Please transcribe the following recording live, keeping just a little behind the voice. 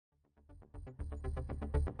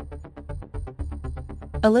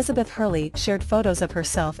Elizabeth Hurley shared photos of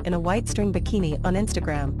herself in a white string bikini on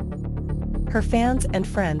Instagram. Her fans and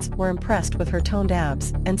friends were impressed with her toned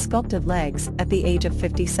abs and sculpted legs at the age of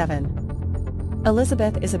 57.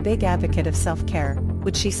 Elizabeth is a big advocate of self-care,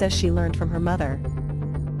 which she says she learned from her mother.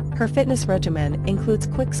 Her fitness regimen includes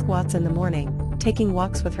quick squats in the morning, taking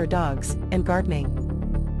walks with her dogs, and gardening.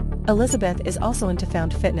 Elizabeth is also into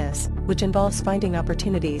found fitness, which involves finding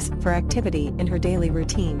opportunities for activity in her daily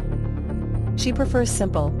routine. She prefers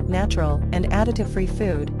simple, natural, and additive-free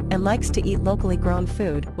food, and likes to eat locally grown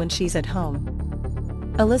food when she's at home.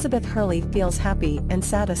 Elizabeth Hurley feels happy and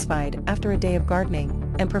satisfied after a day of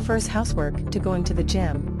gardening, and prefers housework to going to the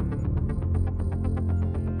gym.